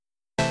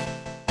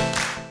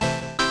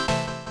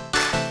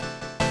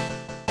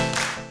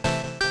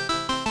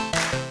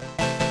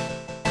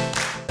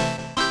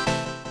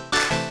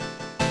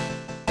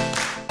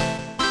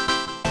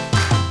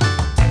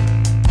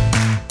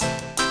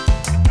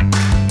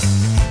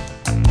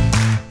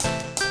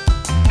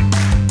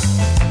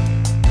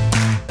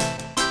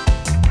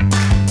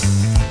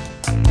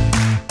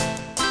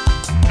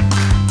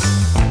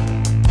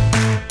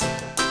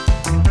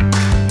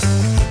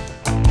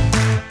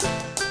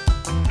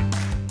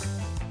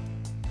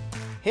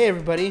Hey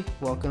everybody,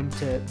 welcome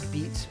to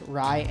Beats,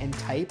 Rye, and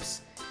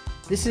Types.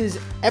 This is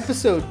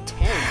episode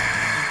 10,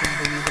 if you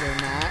can believe it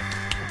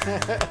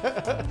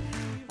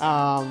or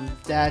not.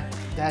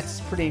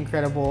 That's pretty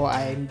incredible.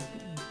 I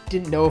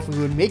didn't know if we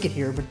would make it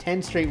here, but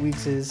 10 straight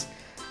weeks is...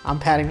 I'm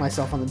patting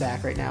myself on the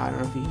back right now. I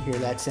don't know if you can hear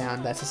that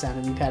sound. That's the sound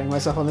of me patting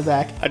myself on the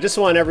back. I just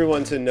want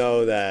everyone to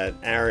know that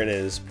Aaron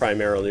is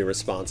primarily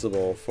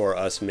responsible for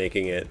us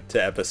making it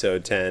to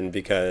episode 10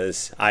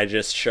 because I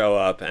just show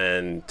up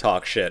and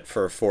talk shit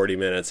for 40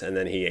 minutes and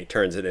then he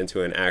turns it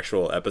into an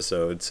actual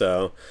episode.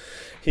 So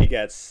he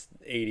gets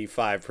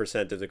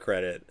 85% of the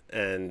credit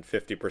and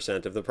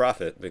 50% of the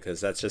profit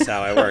because that's just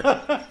how I work.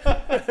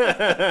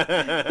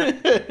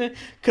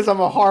 Because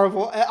I'm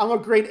a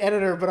great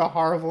editor, but a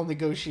horrible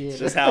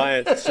negotiator.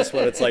 It's just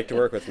what it's like to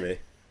work with me.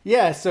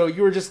 Yeah, so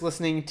you were just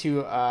listening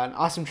to an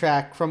awesome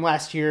track from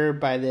last year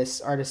by this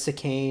artist,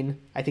 Sakane.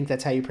 I think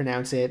that's how you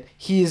pronounce it.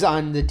 He's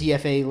on the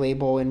DFA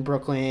label in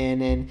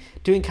Brooklyn and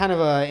doing kind of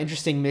an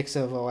interesting mix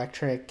of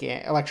electronic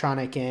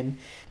and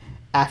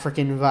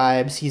African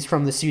vibes. He's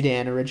from the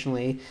Sudan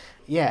originally.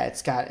 Yeah,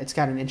 it's got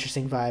an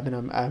interesting vibe,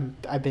 and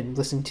I've been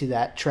listening to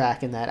that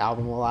track and that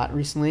album a lot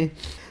recently.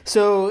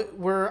 So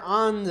we're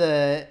on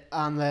the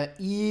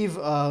eve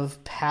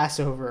of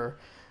Passover,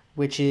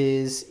 which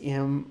is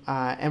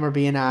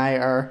MRB and I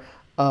are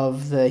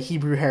of the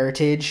Hebrew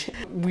heritage.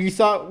 We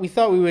thought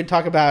we would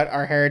talk about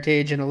our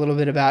heritage and a little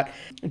bit about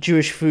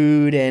Jewish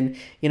food and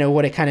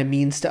what it kind of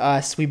means to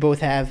us. We both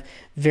have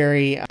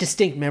very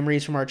distinct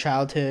memories from our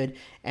childhood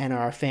and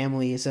our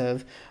families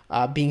of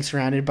being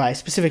surrounded by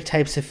specific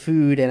types of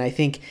food, and I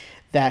think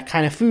that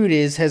kind of food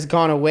has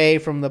gone away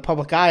from the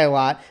public eye a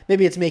lot.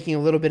 Maybe it's making a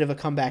little bit of a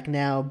comeback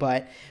now,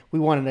 but we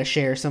wanted to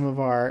share some of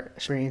our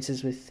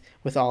experiences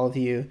with all of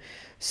you.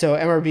 So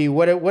MRB,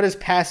 what does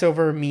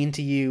Passover mean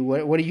to you?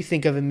 What do you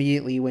think of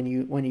immediately when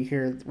you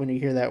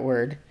hear that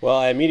word? Well,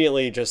 I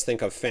immediately just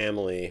think of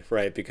family,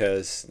 right?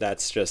 Because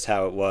that's just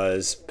how it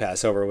was.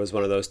 Passover was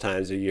one of those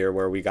times a year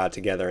where we got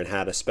together and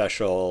had a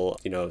special,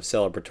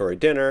 celebratory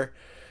dinner.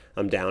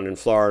 I'm down in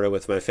Florida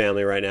with my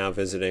family right now,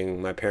 visiting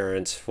my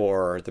parents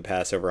for the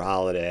Passover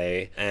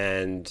holiday.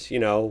 And,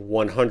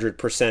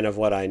 100% of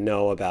what I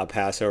know about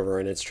Passover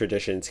and its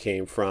traditions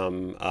came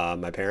from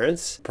my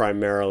parents,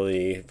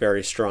 primarily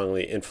very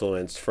strongly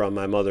influenced from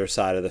my mother's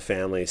side of the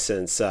family,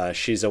 since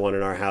she's the one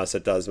in our house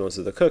that does most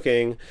of the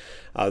cooking.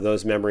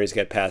 Those memories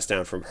get passed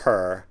down from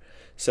her.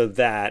 So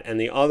that, and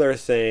the other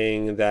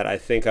thing that I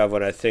think of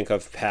when I think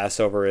of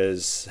Passover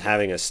is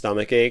having a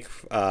stomach ache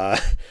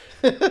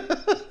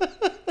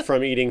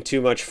from eating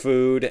too much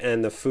food,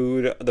 and the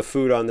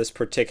food on this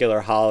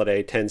particular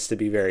holiday tends to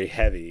be very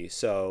heavy.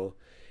 So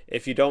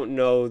if you don't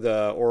know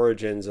the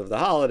origins of the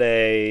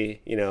holiday,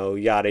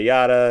 yada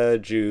yada,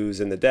 Jews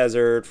in the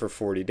desert for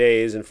 40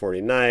 days and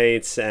 40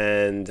 nights,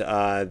 and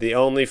the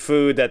only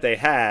food that they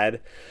had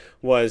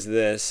was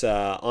this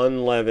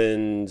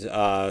unleavened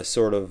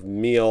sort of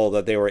meal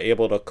that they were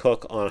able to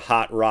cook on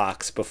hot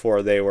rocks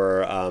before they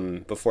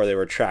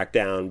were tracked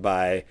down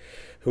by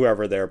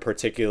whoever their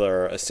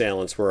particular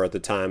assailants were at the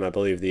time. I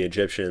believe the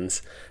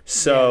Egyptians.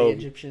 So the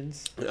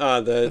Egyptians.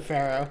 The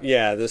Pharaoh.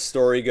 Yeah, the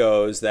story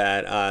goes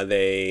that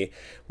they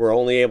were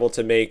only able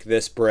to make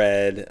this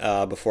bread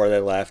before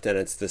they left, and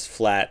it's this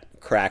flat,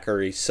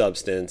 crackery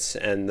substance.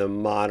 And the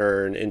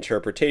modern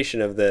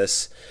interpretation of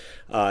this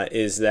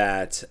is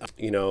that,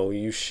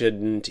 you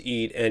shouldn't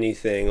eat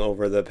anything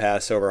over the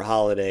Passover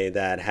holiday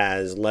that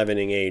has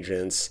leavening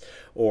agents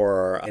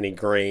or any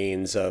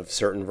grains of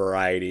certain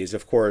varieties.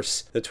 Of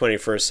course, the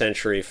 21st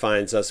century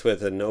finds us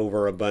with an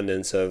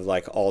overabundance of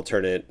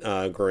alternate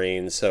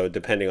grains. So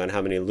depending on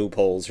how many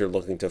loopholes you're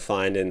looking to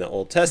find in the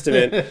Old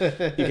Testament,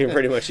 you can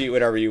pretty much eat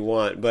whatever you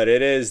want. But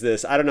it is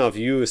this, I don't know if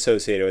you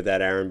associate it with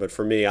that, Aaron, but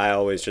for me, I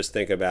always just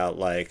think about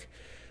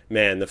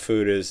man, the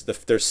food is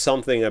there's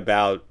something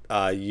about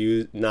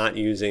you not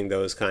using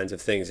those kinds of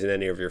things in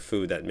any of your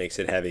food that makes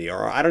it heavy.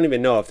 Or I don't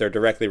even know if they're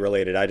directly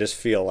related. I just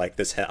feel like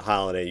this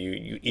holiday,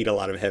 you eat a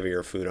lot of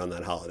heavier food on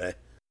that holiday.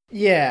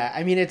 Yeah,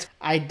 I mean,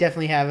 I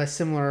definitely have a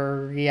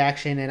similar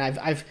reaction, and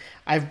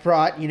I've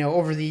brought,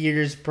 over the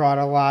years, brought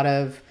a lot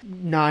of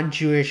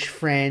non-Jewish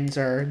friends,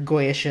 or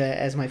goyisha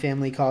as my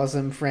family calls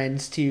them,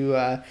 friends to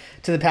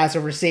the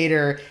Passover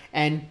Seder,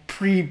 and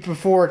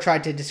before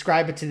tried to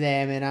describe it to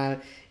them,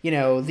 and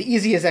the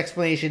easiest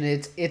explanation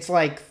it's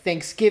like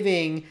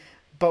Thanksgiving,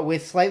 but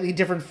with slightly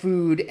different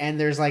food, and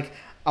there's a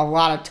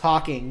lot of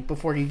talking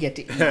before you get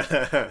to eat.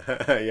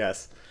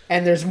 Yes.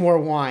 And there's more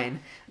wine.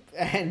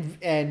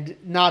 And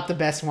not the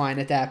best wine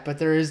at that, but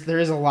there is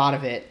a lot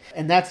of it,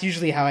 and that's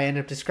usually how I end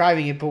up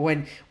describing it. But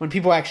when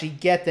people actually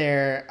get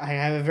there, I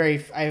have a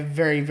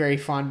very very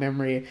fond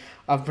memory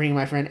of bringing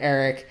my friend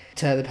Eric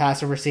to the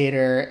Passover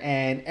Seder,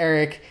 and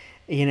Eric,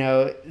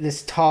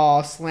 this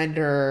tall,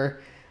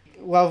 slender,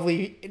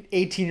 lovely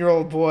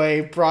 18-year-old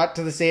boy brought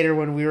to the Seder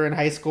when we were in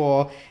high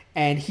school,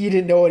 and he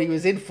didn't know what he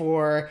was in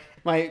for.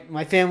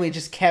 My family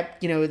just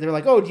kept, they're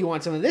like, oh, do you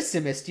want some of this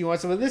simmis? Do you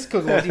want some of this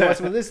kugel? Do you want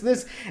some of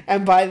this?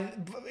 And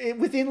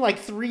within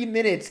 3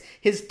 minutes,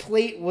 his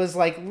plate was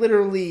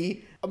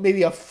literally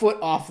maybe a foot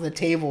off the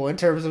table in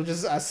terms of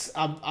just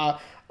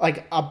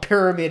like a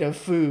pyramid of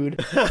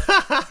food.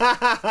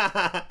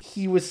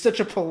 He was such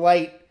a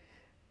polite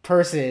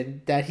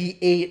person that he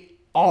ate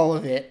all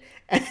of it.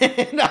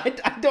 And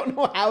I don't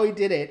know how he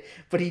did it,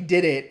 but he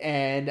did it.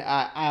 And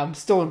I'm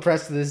still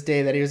impressed to this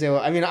day that he was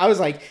able. I mean, I was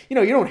like, you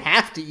don't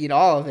have to eat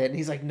all of it. And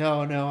he's like, no,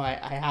 I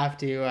have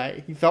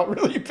to. He felt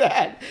really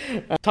bad.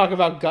 Talk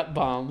about gut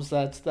bombs.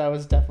 That's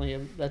definitely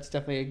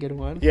a good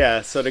one.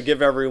 Yeah. So to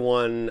give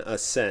everyone a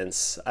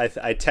sense, I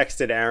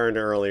texted Aaron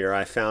earlier.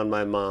 I found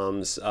my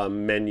mom's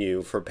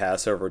menu for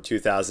Passover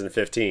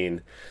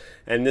 2015.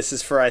 And this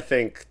is for, I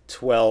think,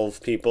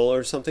 12 people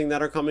or something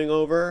that are coming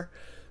over.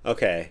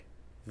 Okay.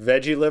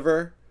 Veggie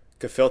liver,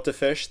 gefilte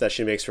fish that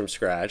she makes from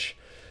scratch,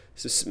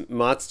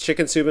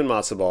 chicken soup and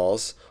matzo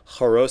balls,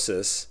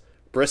 chorosis,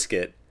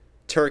 brisket,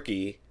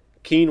 turkey,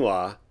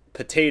 quinoa,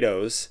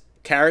 potatoes,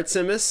 carrot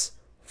simis,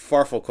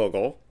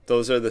 farfelkugel.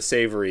 Those are the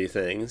savory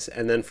things.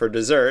 And then for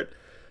dessert,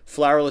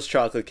 flourless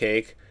chocolate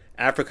cake,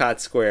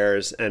 apricot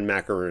squares, and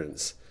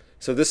macaroons.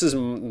 So this is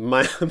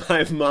my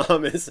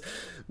mom is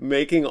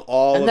making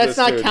all of this food. And that's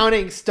not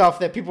counting stuff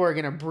that people are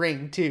going to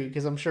bring, too,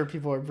 because I'm sure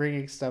people are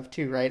bringing stuff,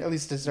 too, right? At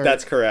least dessert.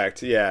 That's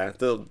correct, yeah.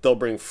 They'll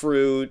bring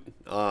fruit.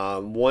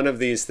 One of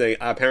these things,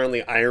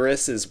 apparently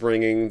Iris is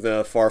bringing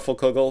the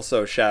farfelkugel,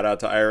 so shout out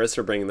to Iris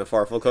for bringing the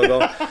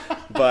farfelkugel.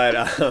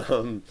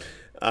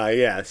 But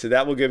yeah, so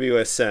that will give you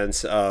a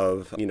sense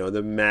of,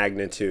 the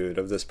magnitude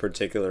of this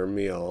particular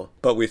meal.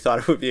 But we thought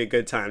it would be a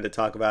good time to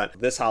talk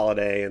about this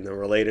holiday and the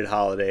related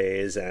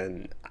holidays.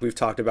 And we've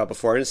talked about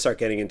before, I didn't start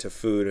getting into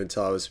food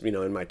until I was,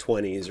 in my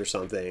 20s or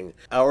something.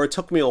 Or it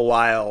took me a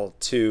while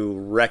to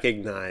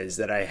recognize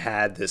that I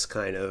had this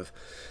kind of,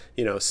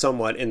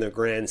 somewhat in the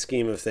grand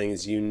scheme of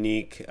things,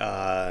 unique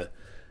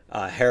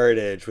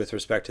heritage with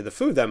respect to the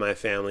food that my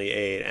family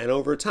ate. And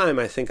over time,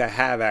 I think I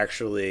have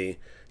actually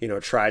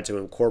tried to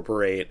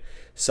incorporate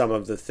some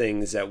of the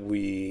things that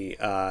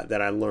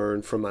that I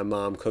learned from my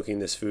mom cooking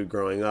this food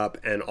growing up,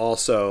 and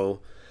also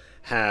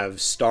have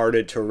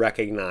started to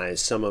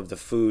recognize some of the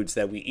foods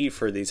that we eat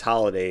for these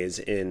holidays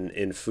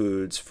in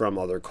foods from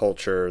other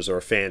cultures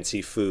or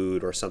fancy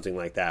food or something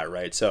like that,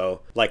 right?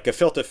 So like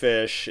gefilte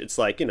fish, it's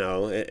like,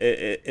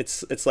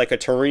 it's like a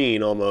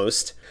terrine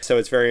almost. So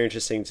it's very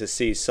interesting to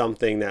see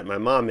something that my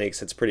mom makes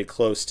that's pretty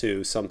close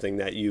to something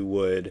that you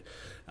would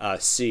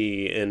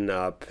see in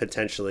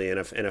potentially in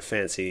a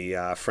fancy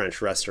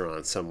French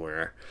restaurant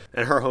somewhere.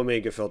 And her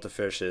homemade gefilte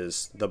fish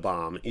is the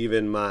bomb.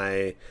 Even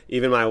my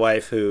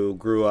wife, who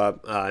grew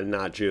up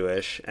not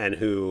Jewish and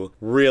who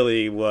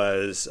really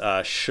was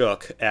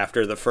shook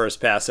after the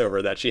first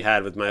Passover that she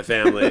had with my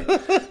family,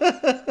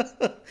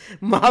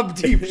 mob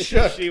deep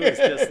shook. She was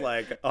just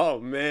like, oh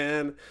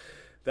man,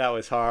 that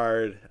was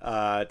hard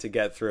to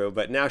get through.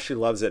 But now she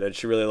loves it and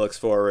she really looks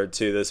forward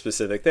to the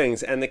specific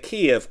things. And the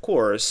key, of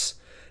course,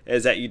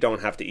 is that you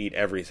don't have to eat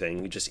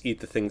everything. You just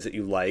eat the things that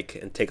you like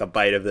and take a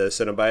bite of this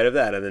and a bite of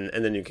that, and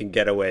then you can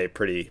get away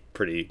pretty,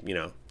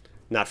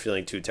 not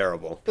feeling too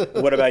terrible.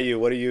 What about you?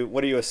 What do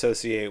you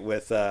associate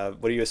with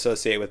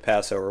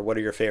Passover? What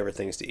are your favorite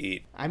things to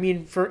eat? I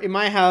mean, in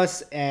my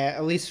house,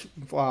 at least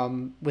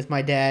with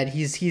my dad,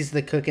 he's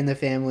the cook in the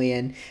family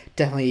and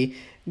definitely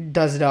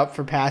does it up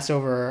for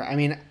Passover. I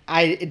mean,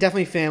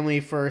 definitely family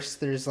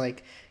first. There's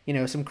like,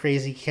 some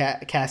crazy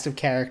cast of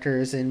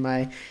characters in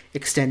my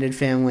extended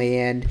family,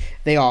 and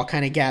they all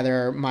kind of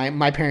gather.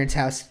 My parents'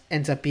 house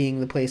ends up being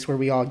the place where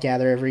we all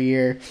gather every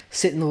year,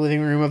 sit in the living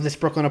room of this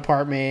Brooklyn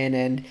apartment,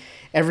 and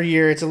every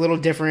year it's a little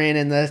different,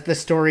 and the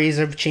stories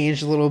have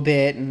changed a little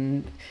bit,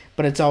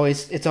 but it's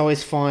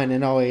always fun,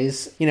 and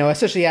always,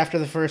 especially after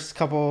the first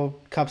couple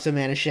cups of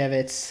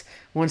Manischewitz.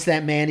 Once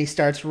that Manny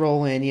starts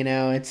rolling,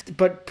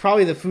 but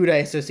probably the food I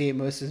associate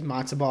most is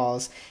matzo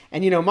balls.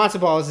 And,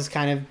 matzo balls has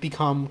kind of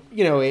become,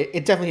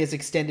 it definitely has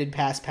extended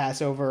past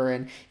Passover.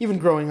 And even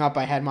growing up,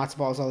 I had matzo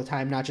balls all the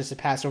time, not just at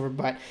Passover,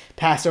 but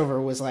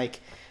Passover was like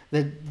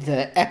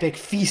the epic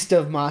feast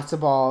of matzo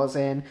balls.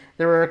 And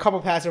there were a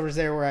couple Passovers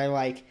there where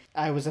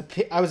I was a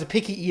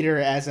picky eater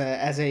as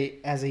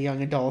a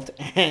young adult,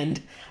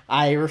 and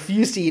I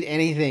refused to eat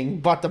anything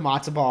but the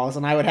matzo balls,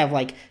 and I would have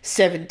like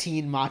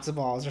 17 matzo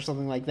balls or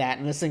something like that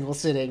in a single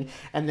sitting,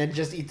 and then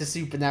just eat the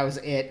soup, and that was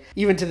it.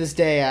 Even to this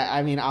day,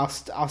 I mean, I'll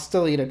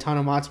still eat a ton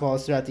of matzo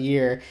balls throughout the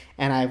year,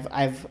 and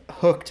I've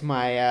hooked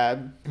my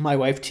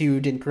wife too.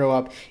 Didn't grow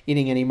up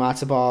eating any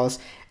matzo balls,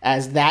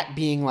 as that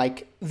being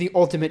like the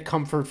ultimate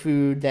comfort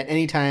food, that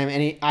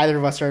anytime either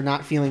of us are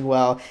not feeling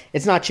well,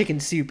 it's not chicken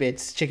soup,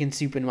 it's chicken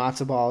soup and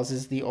matzo balls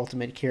is the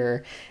ultimate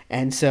cure.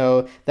 And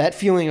so that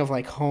feeling of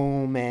like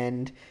home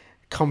and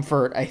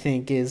comfort, I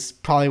think, is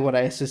probably what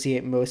I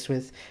associate most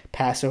with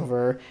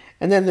Passover.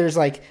 And then there's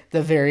like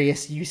the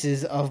various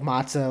uses of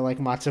matzah, like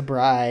matzah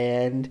brie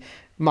and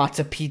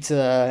matzah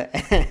pizza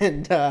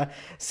and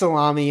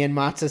salami and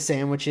matzah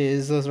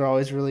sandwiches. Those are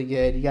always really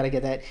good. You got to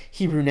get that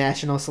Hebrew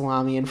national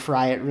salami and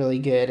fry it really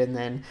good and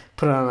then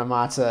put it on a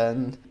matzah.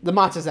 And the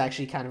matzah is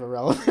actually kind of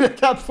irrelevant at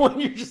that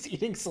point. You're just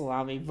eating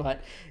salami,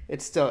 but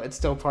it's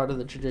still part of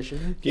the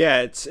tradition.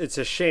 Yeah, it's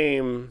a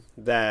shame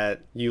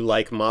that you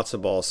like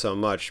matzo balls so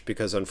much,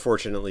 because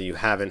unfortunately you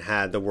haven't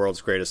had the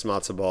world's greatest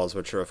matzo balls,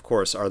 which are, of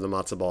course, are the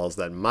matzo balls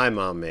that my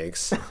mom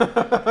makes.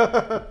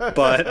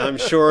 But I'm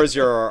sure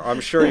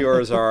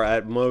yours are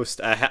at most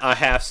a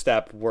half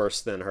step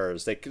worse than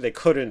hers. They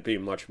couldn't be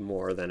much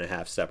more than a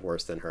half step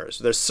worse than hers.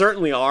 There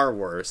certainly are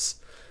worse,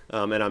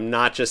 and I'm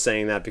not just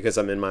saying that because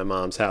I'm in my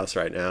mom's house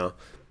right now.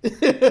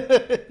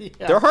 Yeah.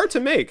 They're hard to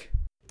make.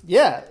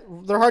 Yeah,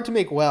 they're hard to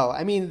make well.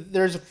 I mean,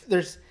 there's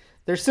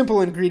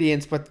simple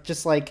ingredients, but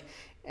just like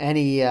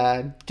any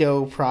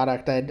dough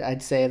product,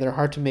 I'd say they're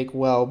hard to make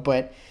well.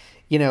 But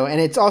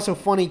and it's also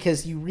funny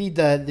because you read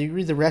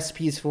the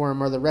recipes for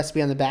them, or the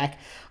recipe on the back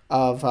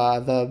of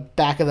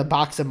the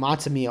box of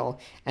matzo meal,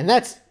 and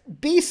that's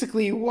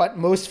basically what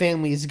most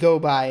families go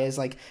by, is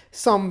like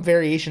some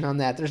variation on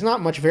that. There's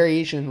not much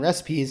variation in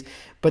recipes,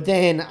 but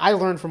then I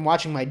learned from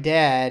watching my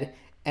dad,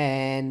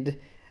 and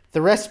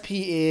the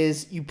recipe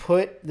is you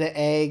put the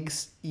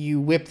eggs,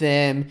 you whip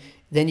them,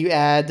 then you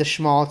add the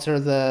schmaltz or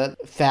the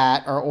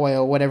fat or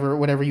oil,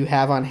 whatever you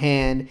have on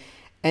hand,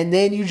 and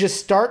then you just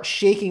start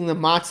shaking the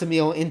matzo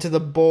meal into the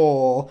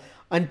bowl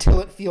until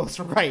it feels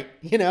right,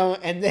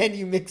 and then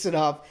you mix it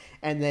up,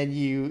 and then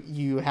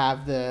you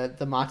have the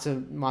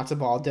matzo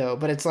ball dough.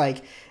 But it's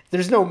like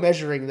there's no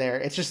measuring there.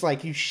 It's just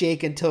like you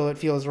shake until it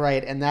feels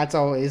right, and that's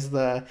always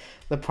the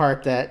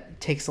part that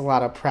takes a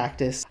lot of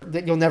practice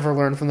that you'll never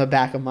learn from the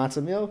back of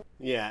matzo meal.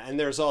 Yeah, and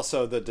there's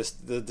also the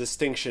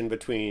distinction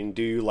between,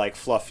 do you like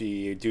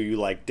fluffy, do you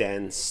like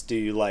dense, do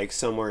you like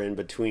somewhere in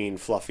between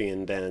fluffy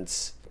and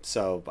dense.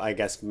 So I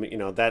guess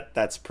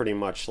that's pretty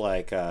much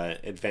like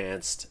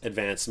advanced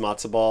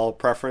matzo ball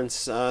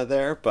preference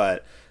there.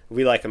 But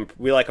we like them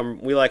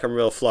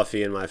real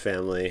fluffy in my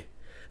family.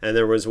 And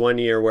there was one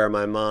year where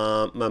my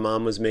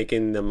mom was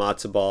making the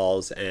matzo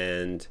balls,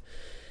 and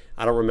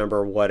I don't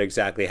remember what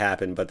exactly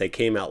happened, but they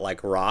came out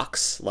like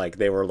rocks. Like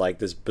they were like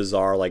this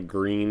bizarre like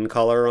green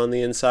color on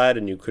the inside,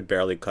 and you could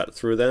barely cut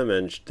through them.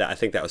 And I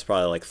think that was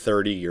probably like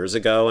 30 years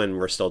ago, and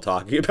we're still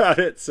talking about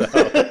it. So.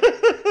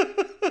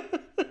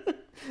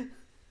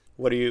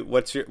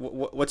 What's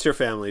your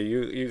family?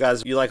 You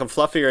guys, you like them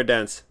fluffy or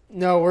dense?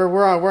 No,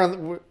 we're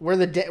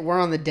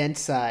on the dense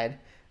side.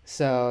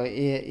 So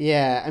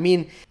yeah, I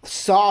mean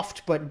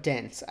soft but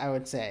dense. I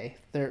would say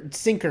they're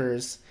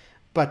sinkers,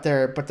 but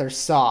they're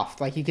soft.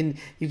 Like you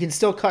can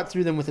still cut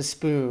through them with a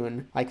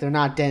spoon. Like they're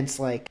not dense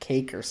like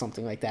cake or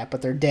something like that,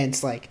 but they're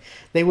dense. Like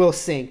they will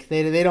sink.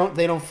 They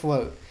don't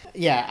float.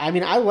 Yeah, I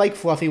mean I like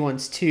fluffy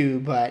ones too,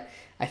 but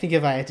I think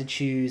if I had to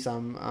choose,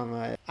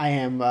 I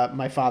am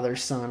my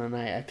father's son, and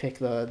I pick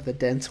the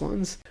dense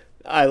ones.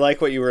 I like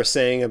what you were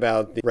saying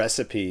about the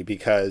recipe,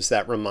 because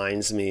that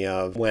reminds me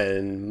of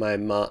when my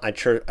mom, I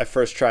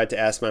first tried to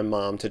ask my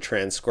mom to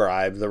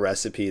transcribe the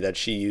recipe that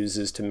she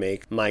uses to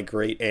make my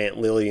great aunt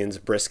Lillian's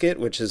brisket,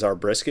 which is our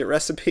brisket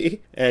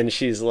recipe. And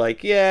she's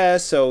like, yeah,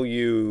 so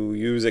you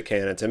use a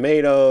can of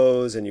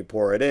tomatoes and you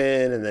pour it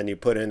in, and then you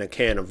put in a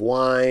can of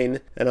wine.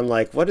 And I'm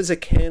like, what is a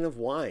can of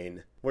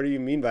wine? What do you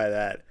mean by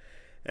that?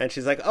 And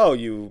she's like, oh,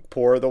 you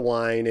pour the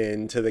wine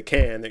into the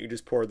can that you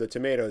just poured the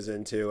tomatoes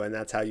into, and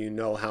that's how you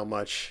know how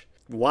much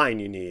wine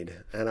you need.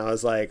 And I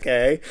was like,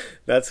 okay,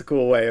 that's a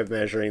cool way of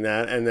measuring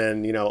that. And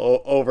then,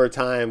 over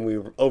time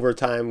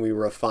we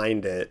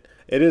refined it.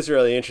 It is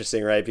really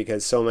interesting, right?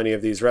 Because so many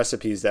of these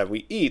recipes that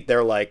we eat,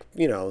 they're like,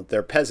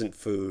 they're peasant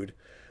food.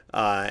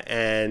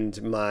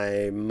 And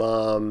my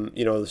mom,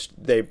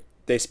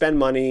 they spend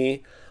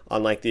money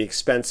on like the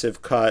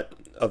expensive cut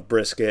of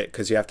brisket,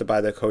 because you have to buy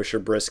the kosher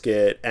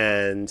brisket.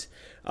 And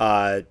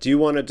do you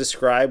want to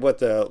describe what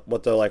the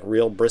like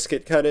real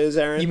brisket cut is,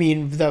 Aaron? You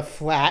mean the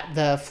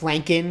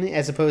flanken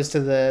as opposed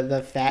to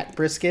the fat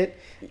brisket?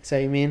 So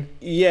you mean?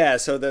 Yeah.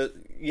 So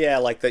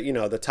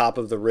the top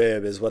of the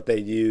rib is what they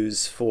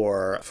use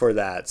for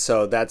that.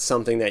 So that's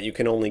something that you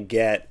can only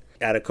get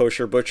at a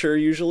kosher butcher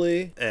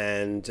usually,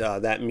 and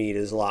that meat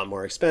is a lot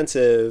more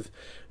expensive.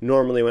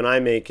 Normally when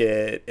I make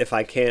it, if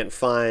I can't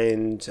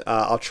find,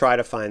 I'll try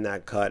to find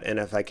that cut, and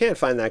if I can't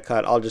find that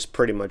cut, I'll just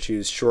pretty much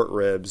use short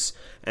ribs,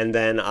 and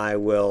then I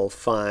will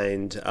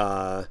find,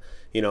 but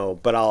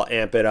I'll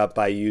amp it up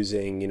by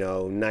using,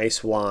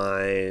 nice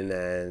wine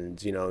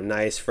and,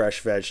 nice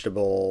fresh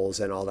vegetables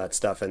and all that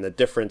stuff. And the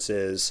difference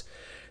is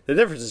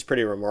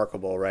pretty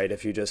remarkable, right?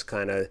 If you just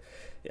kind of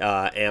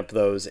amp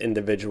those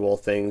individual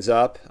things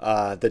up.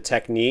 The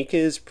technique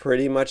is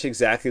pretty much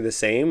exactly the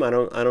same. I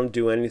don't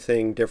do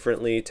anything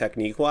differently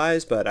technique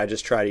wise, but I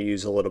just try to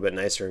use a little bit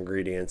nicer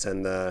ingredients,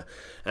 and the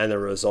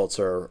results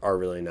are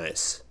really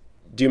nice.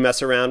 Do you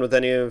mess around with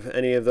any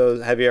of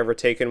those? Have you ever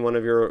taken one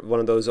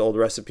of those old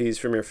recipes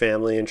from your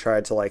family and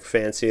tried to like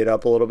fancy it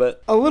up a little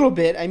bit? A little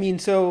bit. I mean,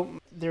 so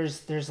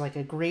there's like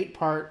a great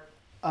part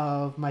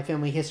of my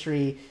family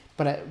history,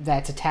 but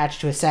that's attached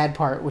to a sad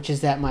part, which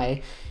is that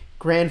my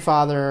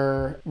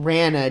grandfather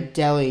ran a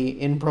deli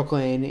in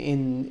Brooklyn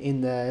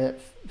in the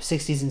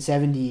 60s and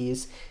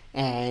 70s,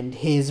 and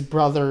his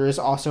brothers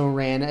also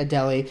ran a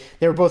deli.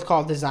 They were both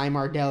called the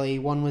Zymar Deli.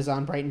 One was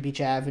on Brighton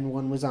Beach Ave, and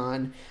one was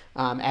on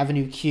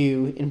Avenue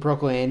Q in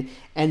Brooklyn,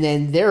 and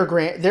then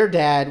their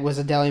dad was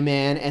a deli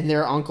man, and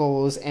their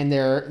uncles and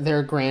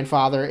their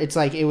grandfather. It's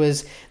like it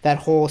was that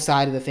whole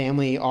side of the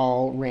family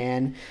all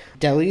ran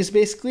delis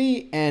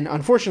basically, and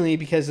unfortunately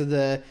because of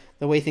the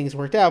way things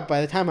worked out,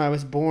 by the time I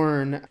was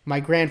born, my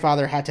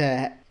grandfather had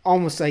to,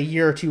 almost a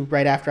year or two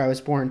right after I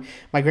was born,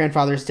 my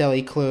grandfather's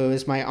deli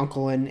closed. My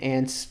uncle and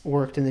aunts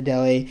worked in the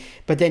deli,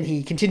 but then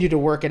he continued to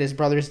work at his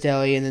brother's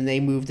deli, and then they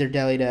moved their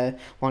deli to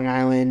Long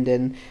Island,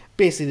 and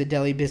basically the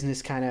deli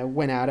business kind of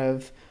went out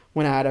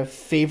of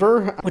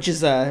favor, which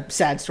is a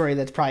sad story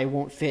that probably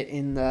won't fit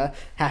in the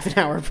half an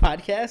hour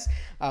podcast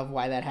of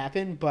why that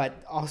happened.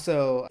 But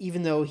also,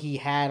 even though he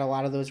had a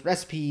lot of those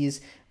recipes,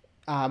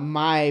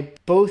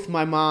 both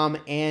my mom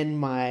and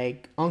my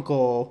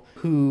uncle,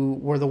 who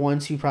were the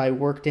ones who probably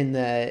worked in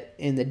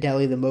the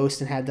deli the most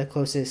and had the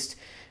closest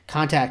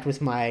contact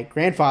with my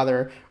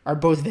grandfather, are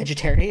both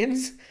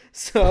vegetarians.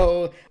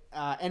 So,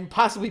 and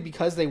possibly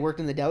because they worked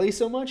in the deli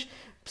so much.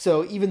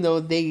 So even though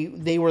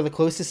they were the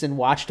closest and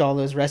watched all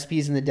those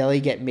recipes in the deli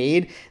get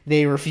made,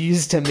 they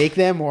refused to make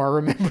them or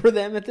remember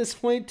them at this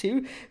point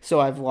too.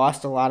 So I've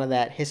lost a lot of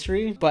that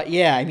history. But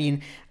yeah, I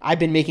mean, I've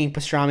been making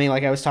pastrami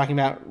like I was talking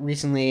about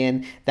recently,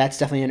 and that's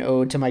definitely an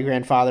ode to my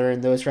grandfather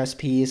and those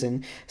recipes,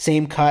 and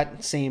same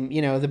cut, same,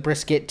 the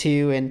brisket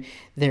too. And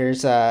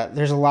there's a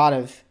lot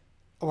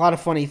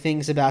of funny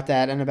things about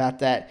that, and about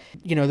that,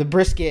 the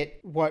brisket,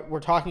 what we're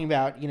talking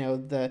about,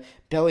 the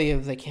belly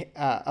of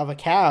a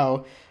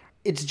cow.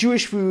 It's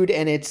Jewish food,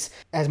 and it's,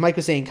 as Mike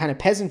was saying, kind of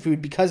peasant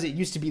food because it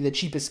used to be the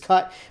cheapest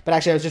cut. But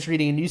actually, I was just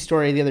reading a news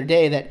story the other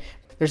day that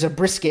there's a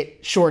brisket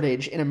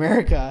shortage in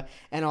America,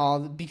 and all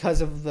because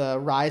of the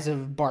rise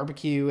of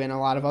barbecue and a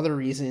lot of other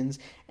reasons.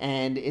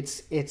 And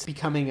it's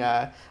becoming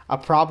a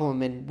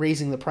problem and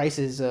raising the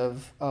prices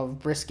of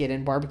brisket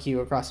and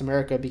barbecue across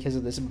America because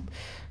of this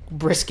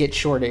brisket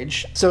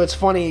shortage. So it's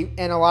funny,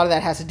 and a lot of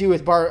that has to do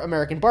with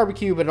American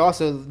barbecue, but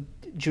also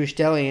Jewish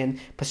deli and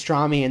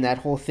pastrami and that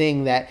whole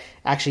thing, that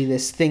actually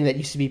this thing that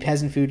used to be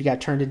peasant food got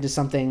turned into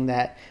something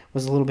that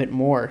was a little bit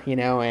more,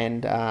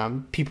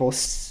 and people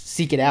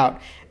seek it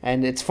out.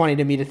 And it's funny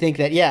to me to think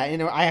that,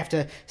 I have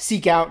to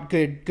seek out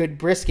good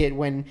brisket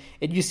when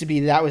it used to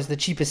be that was the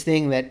cheapest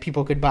thing that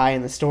people could buy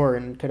in the store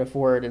and could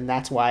afford, and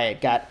that's why it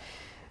got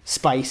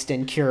spiced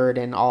and cured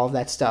and all of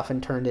that stuff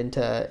and turned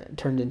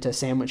into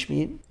sandwich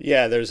meat.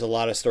 Yeah, there's a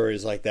lot of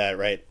stories like that,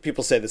 right?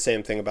 People say the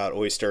same thing about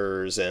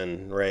oysters,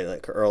 and right,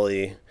 like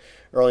early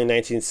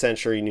 19th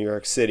century New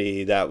York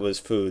City, that was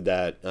food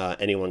that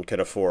anyone could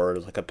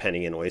afford. Like a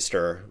penny an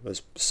oyster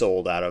was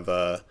sold out of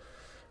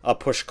a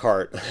push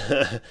cart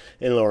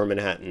in Lower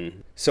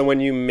Manhattan. So when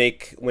you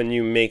make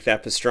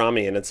that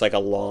pastrami, and it's like a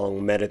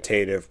long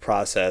meditative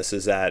process,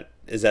 is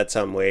that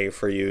some way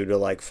for you to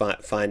like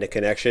find a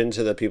connection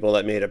to the people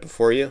that made it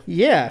before you?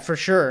 Yeah, for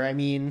sure. I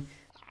mean,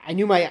 I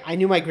knew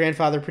my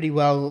grandfather pretty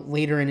well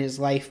later in his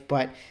life,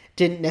 but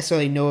didn't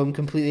necessarily know him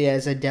completely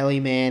as a deli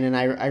man, and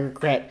I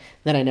regret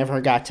that I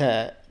never got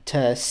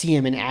to see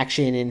him in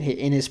action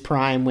in his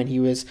prime when he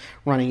was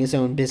running his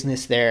own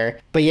business there.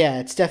 But yeah,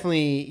 it's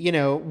definitely,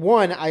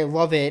 one, I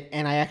love it,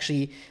 and I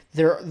actually,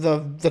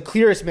 the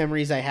clearest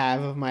memories I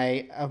have of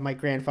my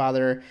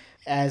grandfather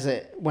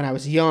when I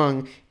was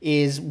young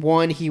is,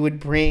 one, he would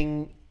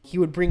bring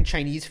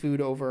Chinese food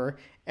over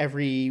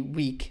every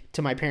week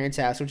to my parents'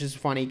 house, which is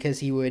funny because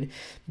he would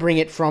bring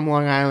it from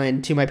Long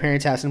Island to my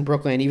parents' house in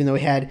Brooklyn. Even though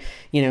we had,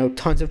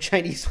 tons of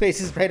Chinese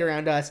places right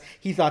around us,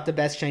 he thought the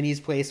best Chinese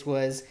place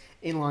was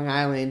in Long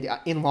Island,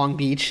 in Long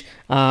Beach,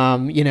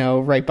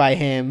 right by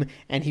him,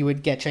 and he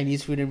would get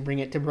Chinese food and bring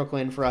it to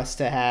Brooklyn for us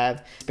to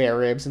have spare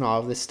ribs and all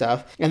of this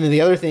stuff. And then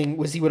the other thing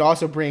was, he would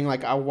also bring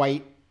like a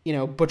white,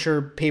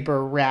 butcher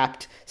paper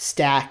wrapped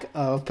stack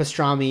of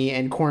pastrami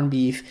and corned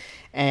beef.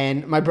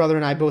 And my brother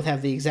and I both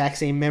have the exact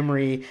same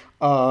memory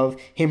of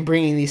him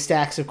bringing these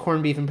stacks of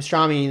corned beef and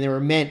pastrami, and they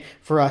were meant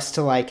for us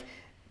to like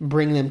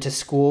bring them to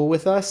school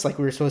with us. Like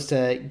we were supposed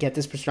to get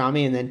this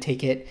pastrami and then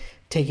take it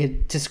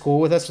to school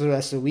with us for the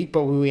rest of the week.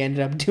 But what we ended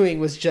up doing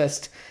was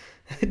just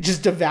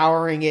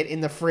devouring it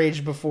in the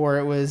fridge before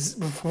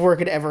it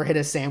could ever hit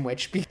a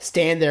sandwich.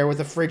 Stand there with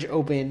the fridge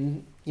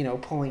open,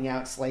 pulling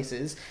out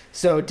slices.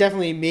 So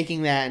definitely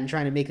making that and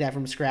trying to make that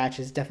from scratch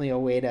is definitely a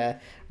way to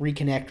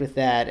reconnect with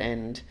that,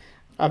 and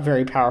a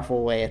very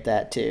powerful way at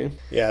that too.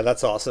 Yeah,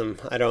 that's awesome.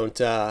 I don't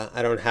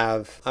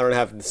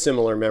have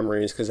similar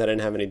memories because I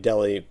didn't have any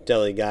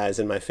deli guys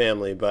in my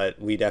family,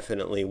 but we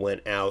definitely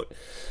went out.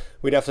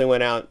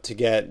 To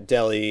get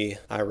deli.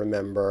 I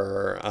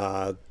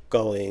remember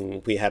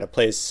we had a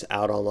place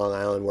out on Long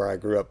Island where I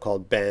grew up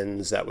called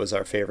Ben's. That was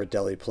our favorite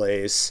deli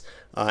place.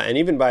 And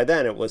even by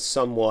then it was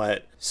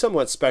somewhat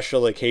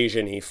special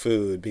occasion-y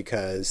food,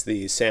 because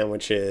the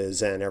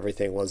sandwiches and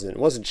everything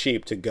wasn't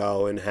cheap to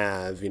go and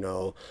have,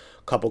 a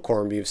couple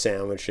corned beef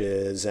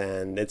sandwiches.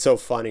 And it's so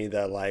funny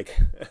that like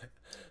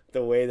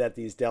the way that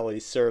these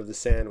delis serve the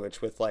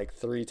sandwich with like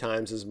 3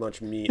 times as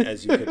much meat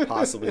as you could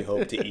possibly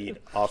hope to eat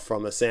off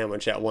from a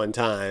sandwich at one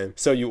time.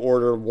 So you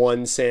order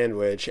one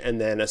sandwich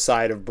and then a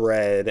side of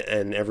bread,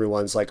 and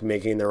everyone's like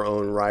making their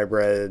own rye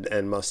bread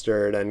and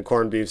mustard and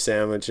corned beef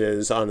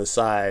sandwiches on the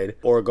side.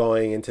 Or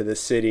going into the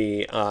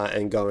city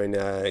and going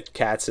to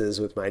Katz's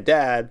with my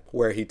dad,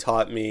 where he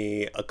taught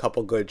me a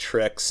couple good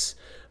tricks.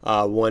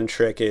 One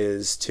trick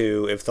is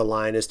to, if the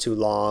line is too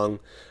long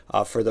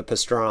for the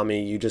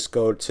pastrami, you just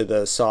go to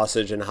the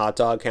sausage and hot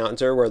dog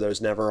counter where there's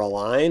never a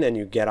line, and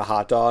you get a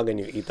hot dog and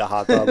you eat the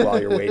hot dog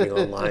while you're waiting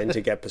online to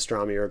get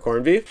pastrami or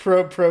corned beef.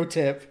 Pro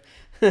tip.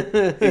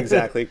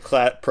 Exactly.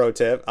 Pro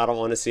tip. I don't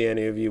want to see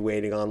any of you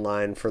waiting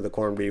online for the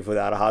corned beef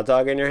without a hot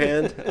dog in your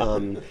hand.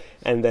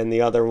 And then the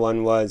other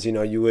one was,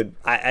 you would,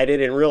 I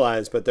didn't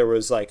realize, but there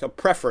was like a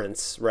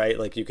preference, right?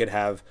 Like you could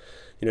have,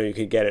 you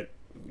could get it.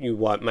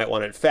 Might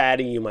want it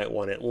fatty, you might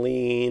want it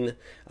lean,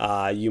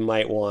 you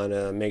might want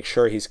to make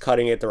sure he's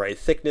cutting it the right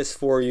thickness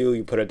for you.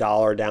 You put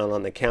 $1 down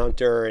on the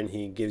counter and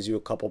he gives you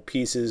a couple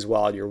pieces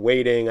while you're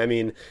waiting. I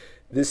mean,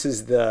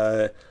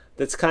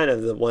 that's kind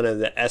of one of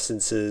the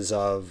essences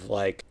of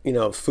like,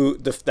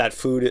 food,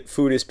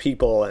 food is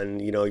people,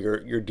 and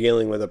you're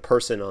dealing with a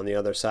person on the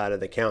other side of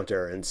the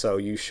counter, and so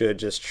you should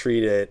just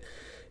treat it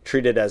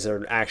as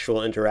an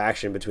actual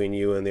interaction between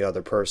you and the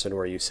other person,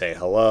 where you say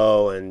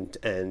hello and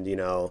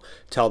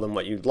tell them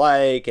what you'd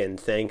like and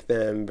thank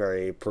them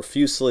very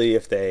profusely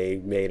if they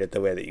made it the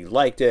way that you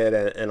liked it,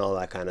 and all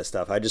that kind of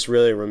stuff. I just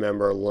really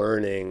remember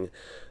learning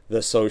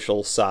the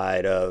social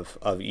side of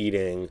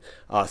eating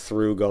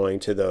through going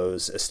to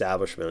those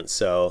establishments.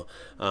 So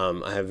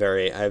I have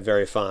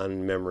very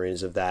fond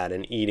memories of that,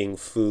 and eating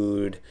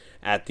food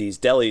at these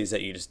delis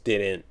that you just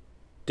didn't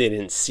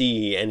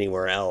see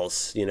anywhere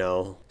else,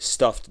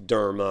 stuffed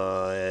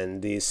derma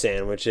and these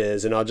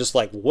sandwiches, and I'll just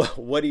like,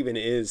 what even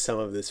is some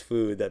of this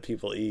food that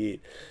people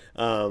eat?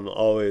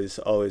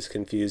 Always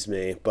confused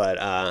me, but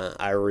I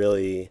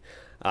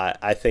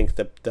think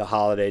the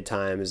holiday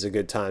time is a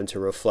good time to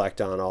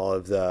reflect on all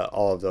of that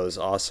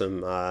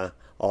awesome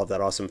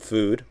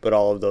food, but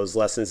all of those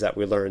lessons that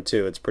we learned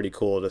too. It's pretty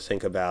cool to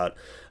think about.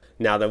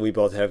 Now that we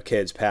both have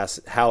kids,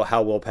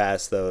 how we'll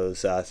pass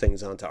those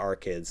things on to our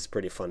kids. It's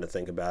pretty fun to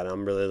think about.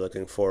 I'm really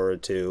looking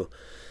forward to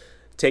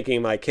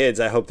taking my kids.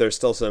 I hope there's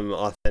still some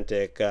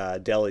authentic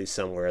delis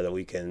somewhere that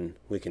we can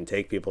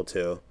take people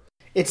to.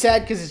 It's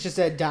sad because it's just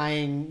there's a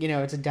dying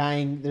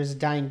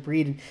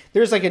breed. And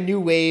there's like a new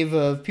wave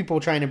of people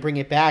trying to bring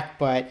it back,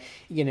 but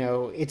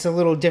it's a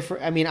little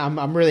different. I mean,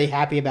 I'm really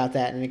happy about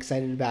that and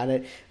excited about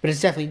it, but it's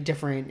definitely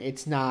different.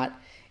 It's not.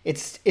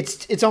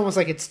 It's almost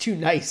like it's too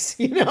nice,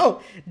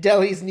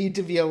 Delis need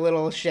to be a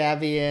little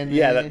shabby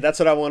and that's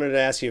what I wanted to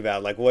ask you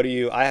about. Like,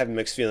 I have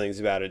mixed feelings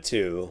about it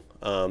too.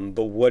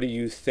 But what do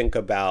you think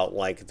about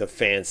like the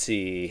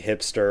fancy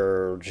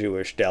hipster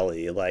Jewish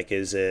deli? Like,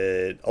 is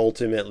it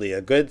ultimately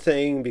a good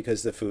thing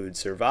because the food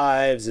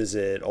survives? Is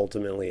it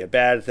ultimately a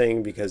bad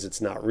thing because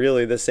it's not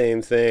really the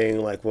same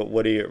thing? Like,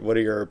 what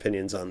are your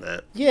opinions on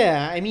that?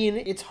 Yeah, I mean,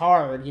 it's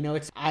hard.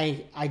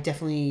 I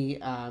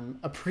definitely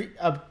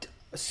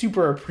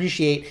super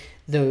appreciate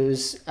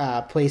those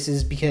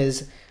places,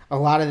 because a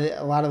lot of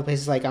the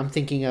places, like I'm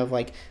thinking of,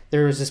 like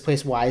there was this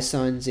place Wise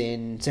Sons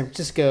in San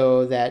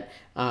Francisco that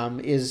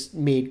is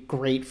made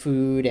great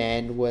food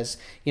and was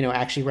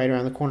actually right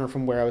around the corner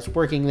from where I was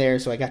working there,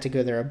 so I got to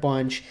go there a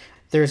bunch.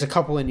 There's a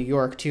couple in New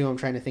York too. I'm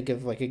trying to think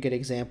of like a good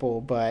example,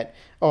 but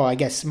I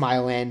guess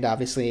Smile End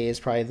obviously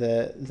is probably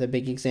the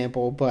big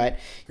example. But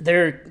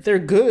they're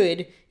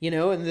good,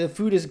 and the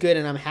food is good,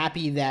 and I'm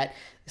happy that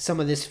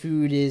some of this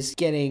food is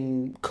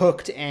getting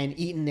cooked and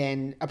eaten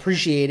and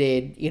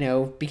appreciated,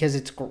 because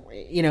it's,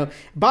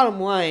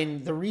 bottom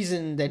line, the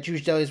reason that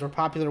Jewish delis were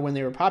popular when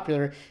they were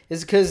popular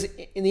is because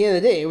in the end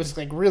of the day, it was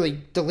like really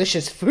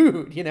delicious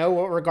food,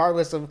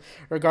 regardless of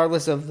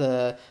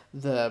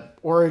the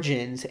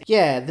origins.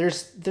 Yeah,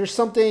 there's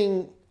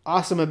something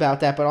awesome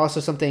about that, but also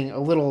something a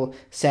little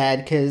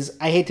sad, because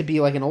I hate to be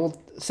like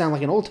sound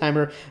like an old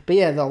timer, but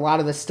yeah, a lot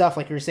of the stuff,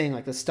 like you were saying,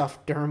 like the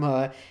stuffed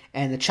derma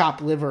and the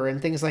chopped liver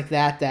and things like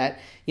that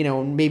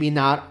maybe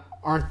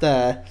aren't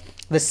the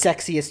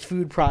sexiest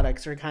food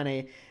products, or kind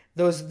of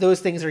those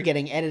things are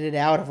getting edited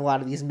out of a lot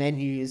of these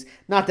menus.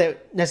 Not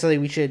that necessarily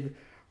we should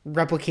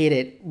replicate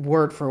it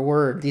word for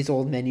word, these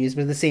old menus,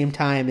 but at the same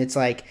time, it's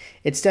like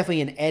it's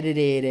definitely an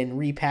edited and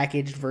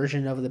repackaged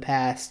version of the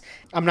past.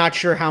 I'm not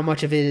sure how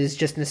much of it is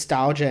just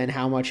nostalgia and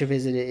how much of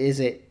it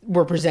is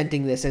we're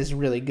presenting this as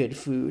really good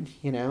food,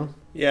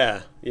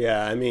 Yeah.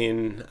 I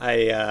mean,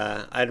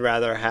 I'd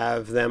rather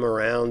have them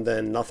around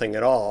than nothing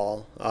at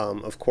all,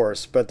 of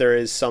course. But there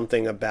is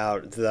something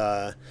about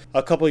a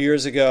couple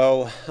years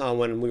ago,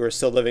 when we were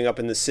still living up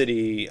in the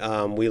city,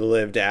 we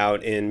lived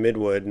out in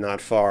Midwood, not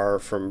far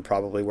from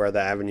probably where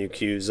the Avenue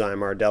Q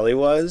Zymar Deli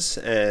was,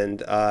 and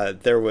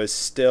there was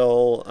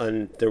still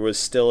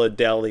a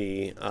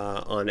deli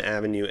on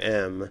Avenue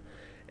M.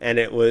 And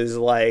it was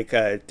like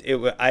I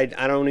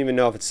don't even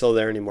know if it's still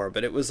there anymore,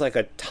 but it was like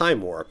a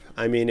time warp.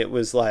 I mean, it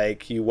was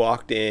like you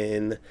walked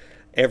in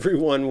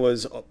Everyone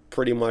was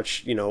pretty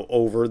much,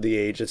 over the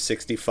age of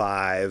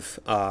 65.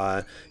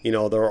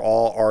 They're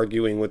all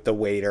arguing with the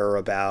waiter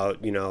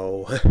about,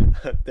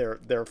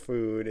 their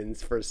food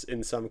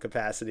in some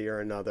capacity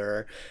or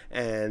another.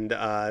 And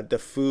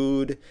the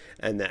food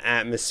and the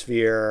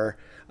atmosphere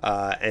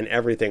and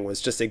everything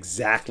was just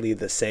exactly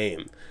the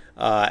same.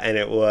 And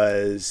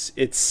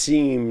it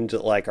seemed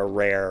like a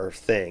rare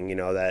thing,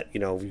 that,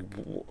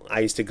 I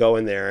used to go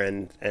in there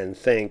and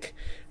think,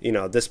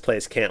 this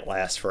place can't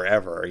last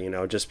forever,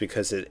 just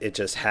because it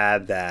just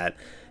had that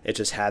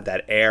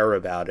air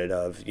about it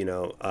of,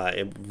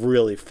 it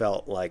really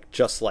felt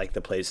just like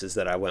the places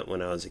that I went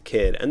when I was a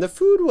kid. And the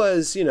food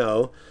was,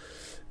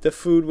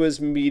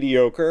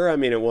 mediocre. I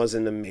mean, it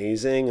wasn't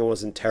amazing. It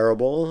wasn't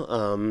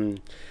terrible.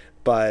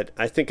 But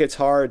I think it's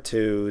hard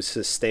to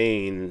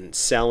sustain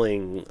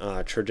selling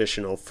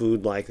traditional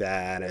food like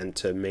that and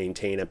to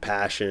maintain a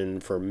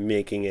passion for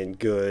making it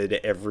good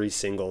every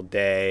single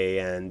day.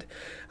 And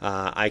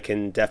I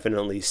can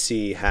definitely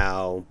see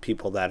how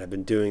people that have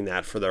been doing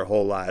that for their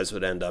whole lives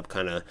would end up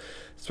kind of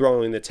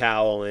throwing the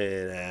towel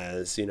in,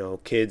 as,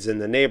 kids in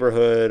the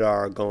neighborhood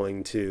are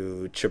going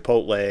to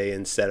Chipotle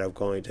instead of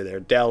going to their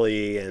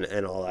deli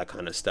and all that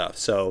kind of stuff.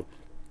 So,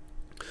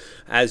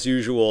 as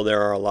usual,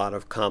 there are a lot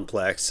of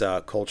complex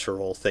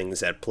cultural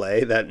things at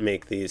play that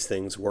make these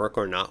things work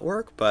or not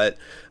work. But,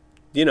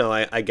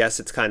 I guess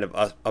it's kind of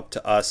up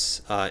to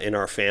us in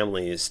our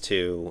families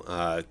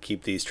to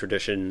keep these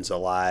traditions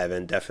alive.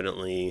 And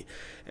definitely,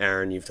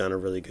 Aaron, you've done a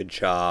really good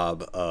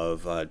job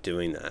of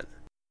doing that.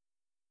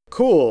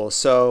 Cool.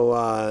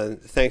 So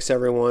thanks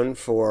everyone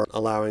for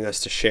allowing us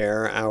to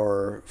share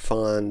our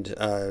fond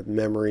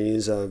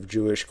memories of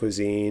Jewish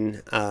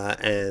cuisine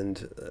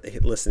and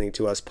listening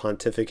to us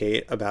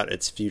pontificate about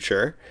its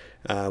future.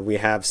 We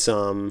have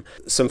some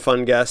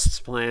fun guests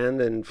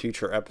planned in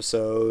future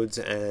episodes,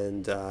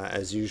 and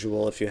as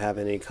usual, if you have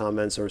any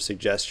comments or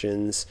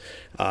suggestions,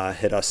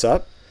 hit us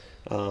up.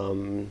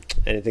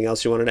 Anything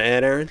else you wanted to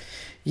add, Aaron?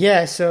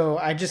 Yeah, so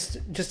I just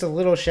a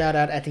little shout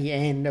out at the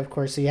end, of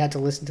course. So you had to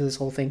listen to this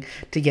whole thing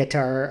to get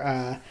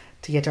to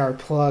our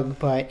plug.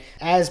 But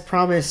as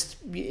promised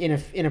in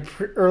a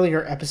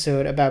earlier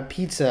episode about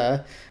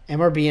pizza,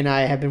 MRB and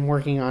I have been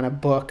working on a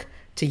book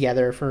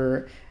together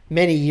for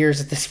many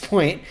years at this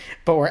point,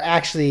 but we're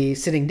actually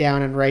sitting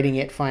down and writing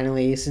it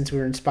finally, since we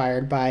were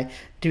inspired by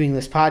doing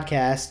this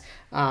podcast,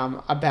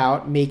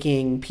 about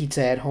making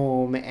pizza at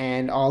home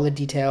and all the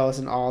details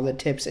and all the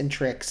tips and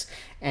tricks.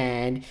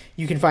 And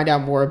you can find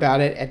out more about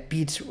it at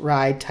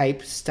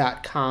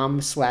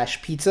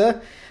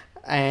beatsridetypes.com/pizza.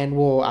 And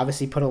we'll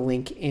obviously put a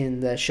link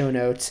in the show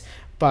notes.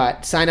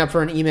 But sign up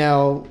for an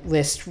email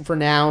list for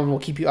now, and we'll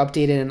keep you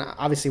updated. And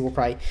obviously, we'll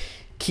probably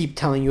keep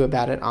telling you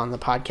about it on the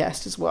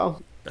podcast as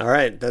well. All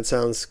right, that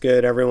sounds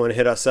good. Everyone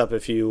hit us up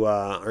if you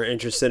are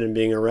interested in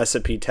being a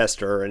recipe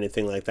tester or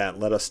anything like that.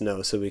 Let us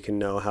know so we can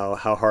know how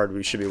hard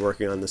we should be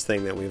working on this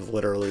thing that we've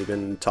literally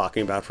been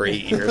talking about for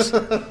 8 years.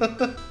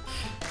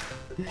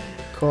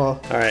 Cool.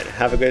 All right,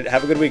 have a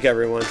good week,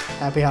 everyone.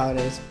 Happy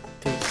holidays.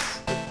 Peace.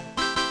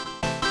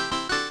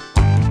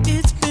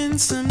 It's been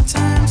some time.